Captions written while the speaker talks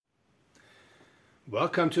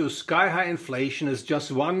Welcome to Sky High Inflation is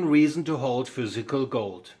just one reason to hold physical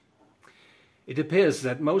gold. It appears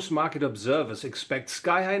that most market observers expect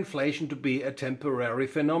sky high inflation to be a temporary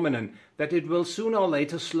phenomenon, that it will sooner or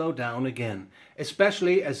later slow down again,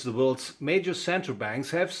 especially as the world's major central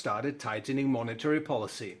banks have started tightening monetary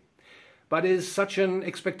policy. But is such an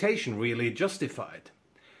expectation really justified?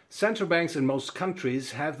 Central banks in most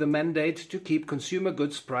countries have the mandate to keep consumer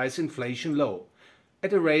goods price inflation low,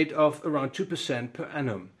 at a rate of around 2% per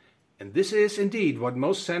annum. And this is indeed what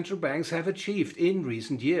most central banks have achieved in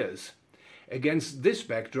recent years. Against this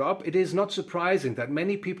backdrop, it is not surprising that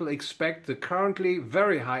many people expect the currently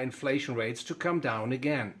very high inflation rates to come down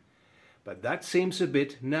again. But that seems a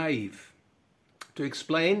bit naive. To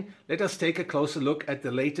explain, let us take a closer look at the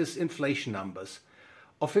latest inflation numbers.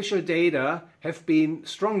 Official data have been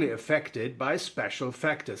strongly affected by special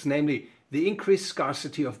factors, namely the increased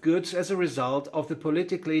scarcity of goods as a result of the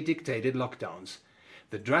politically dictated lockdowns,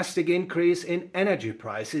 the drastic increase in energy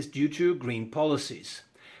prices due to green policies,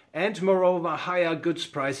 and moreover higher goods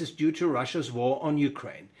prices due to Russia's war on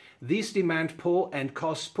Ukraine. These demand pull and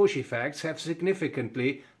cost push effects have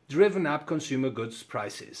significantly driven up consumer goods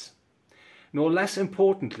prices. No less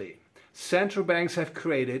importantly, central banks have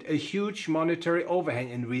created a huge monetary overhang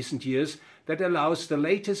in recent years that allows the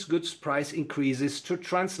latest goods price increases to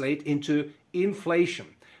translate into inflation,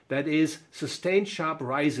 that is, sustained sharp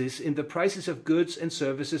rises in the prices of goods and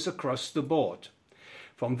services across the board.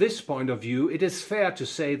 From this point of view, it is fair to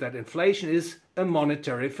say that inflation is a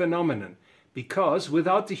monetary phenomenon, because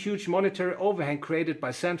without the huge monetary overhang created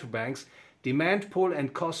by central banks, demand pull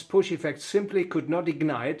and cost push effects simply could not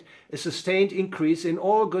ignite a sustained increase in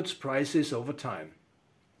all goods prices over time.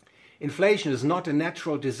 Inflation is not a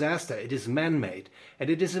natural disaster, it is man-made, and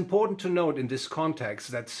it is important to note in this context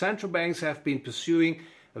that central banks have been pursuing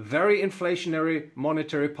very inflationary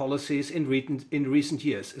monetary policies in recent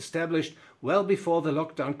years, established well before the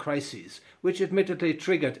lockdown crises, which admittedly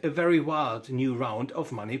triggered a very wild new round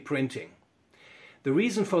of money printing. The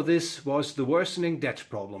reason for this was the worsening debt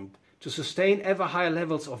problem. To sustain ever higher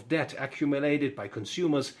levels of debt accumulated by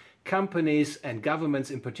consumers, companies and governments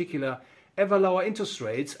in particular, ever lower interest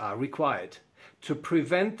rates are required. To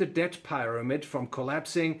prevent the debt pyramid from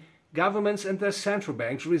collapsing, governments and their central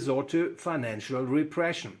banks resort to financial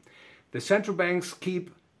repression. The central banks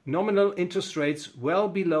keep nominal interest rates well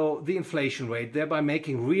below the inflation rate, thereby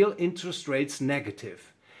making real interest rates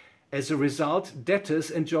negative. As a result, debtors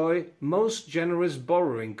enjoy most generous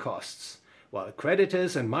borrowing costs, while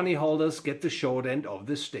creditors and money holders get the short end of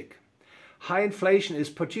the stick. High inflation is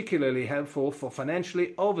particularly helpful for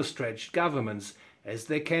financially overstretched governments, as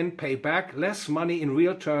they can pay back less money in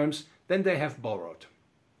real terms than they have borrowed.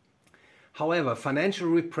 However, financial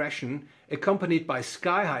repression accompanied by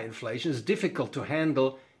sky-high inflation is difficult to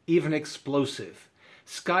handle, even explosive.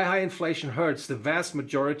 Sky-high inflation hurts the vast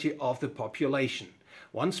majority of the population.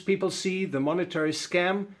 Once people see the monetary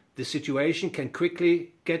scam, the situation can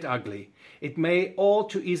quickly get ugly. It may all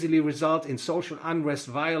too easily result in social unrest,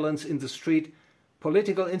 violence in the street,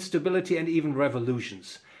 political instability and even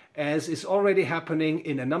revolutions, as is already happening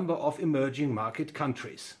in a number of emerging market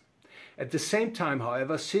countries. At the same time,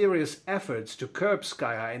 however, serious efforts to curb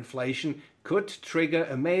sky-high inflation could trigger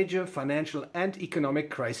a major financial and economic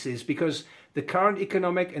crisis, because the current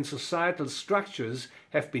economic and societal structures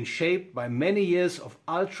have been shaped by many years of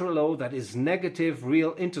ultra-low, that is negative,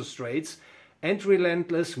 real interest rates and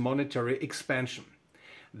relentless monetary expansion.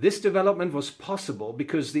 This development was possible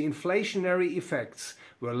because the inflationary effects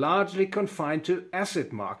were largely confined to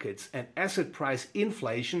asset markets, and asset price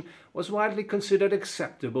inflation was widely considered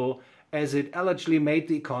acceptable as it allegedly made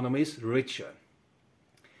the economies richer.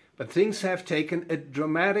 But things have taken a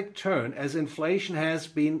dramatic turn, as inflation has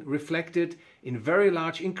been reflected in very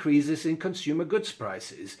large increases in consumer goods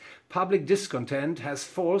prices. Public discontent has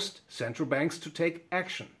forced central banks to take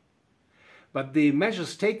action. But the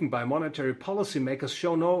measures taken by monetary policymakers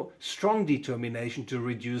show no strong determination to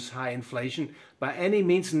reduce high inflation by any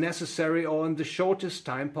means necessary or in the shortest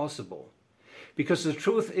time possible. Because the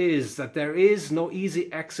truth is that there is no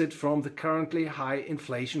easy exit from the currently high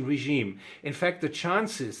inflation regime. In fact, the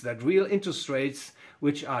chances that real interest rates,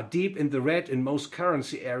 which are deep in the red in most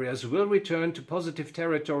currency areas, will return to positive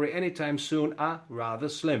territory anytime soon are rather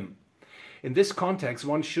slim. In this context,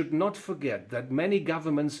 one should not forget that many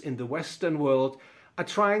governments in the Western world are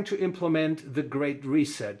trying to implement the Great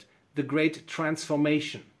Reset, the Great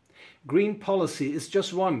Transformation. Green policy is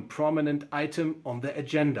just one prominent item on the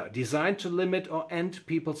agenda, designed to limit or end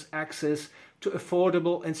people's access to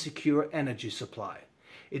affordable and secure energy supply.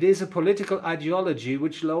 It is a political ideology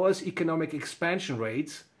which lowers economic expansion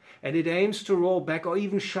rates, and it aims to roll back or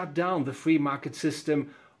even shut down the free market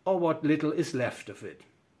system or what little is left of it.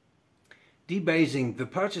 Debasing the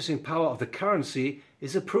purchasing power of the currency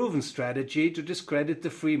is a proven strategy to discredit the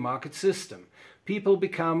free market system. People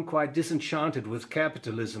become quite disenchanted with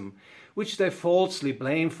capitalism, which they falsely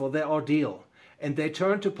blame for their ordeal, and they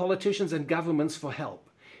turn to politicians and governments for help.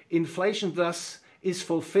 Inflation thus is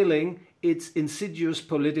fulfilling its insidious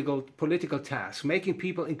political task, making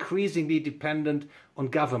people increasingly dependent on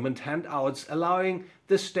government handouts, allowing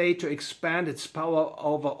the state to expand its power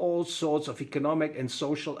over all sorts of economic and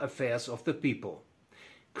social affairs of the people,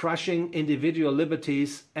 crushing individual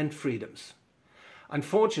liberties and freedoms.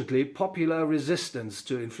 Unfortunately, popular resistance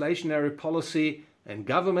to inflationary policy and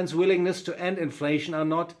government's willingness to end inflation are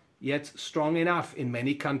not yet strong enough in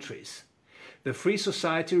many countries. The free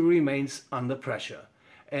society remains under pressure.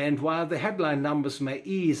 And while the headline numbers may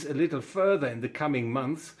ease a little further in the coming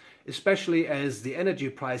months, especially as the energy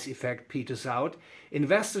price effect peters out,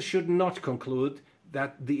 investors should not conclude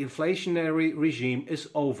that the inflationary regime is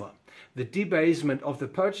over. The debasement of the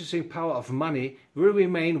purchasing power of money will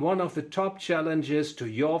remain one of the top challenges to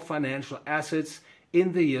your financial assets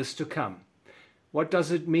in the years to come. What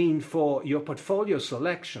does it mean for your portfolio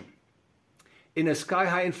selection? In a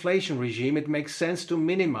sky-high inflation regime, it makes sense to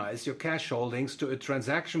minimize your cash holdings to a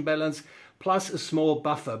transaction balance plus a small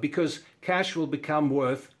buffer, because cash will become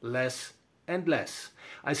worth less and less.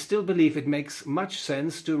 I still believe it makes much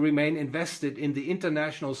sense to remain invested in the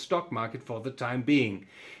international stock market for the time being.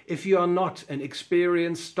 If you are not an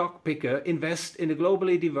experienced stock picker, invest in a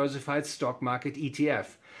globally diversified stock market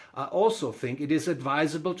ETF. I also think it is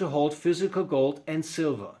advisable to hold physical gold and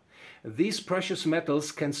silver. These precious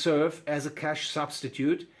metals can serve as a cash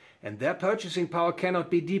substitute, and their purchasing power cannot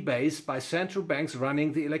be debased by central banks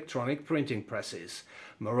running the electronic printing presses.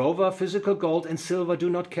 Moreover, physical gold and silver do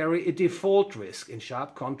not carry a default risk, in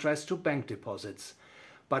sharp contrast to bank deposits.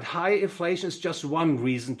 But high inflation is just one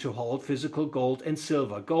reason to hold physical gold and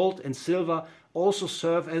silver. Gold and silver also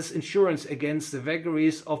serve as insurance against the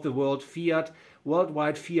vagaries of the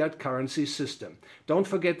worldwide fiat currency system. Don't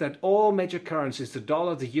forget that all major currencies, the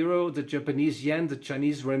dollar, the euro, the Japanese yen, the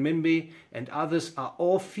Chinese renminbi, and others, are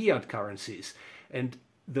all fiat currencies. And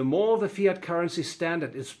the more the fiat currency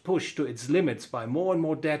standard is pushed to its limits by more and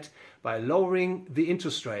more debt, by lowering the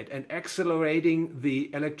interest rate and accelerating the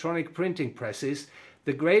electronic printing presses,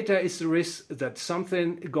 the greater is the risk that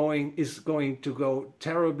something is going to go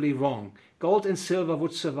terribly wrong. Gold and silver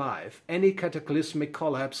would survive any cataclysmic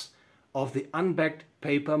collapse of the unbacked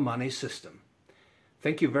paper money system.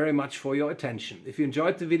 Thank you very much for your attention. If you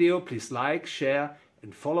enjoyed the video, please like, share,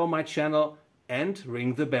 and follow my channel and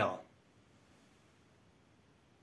ring the bell.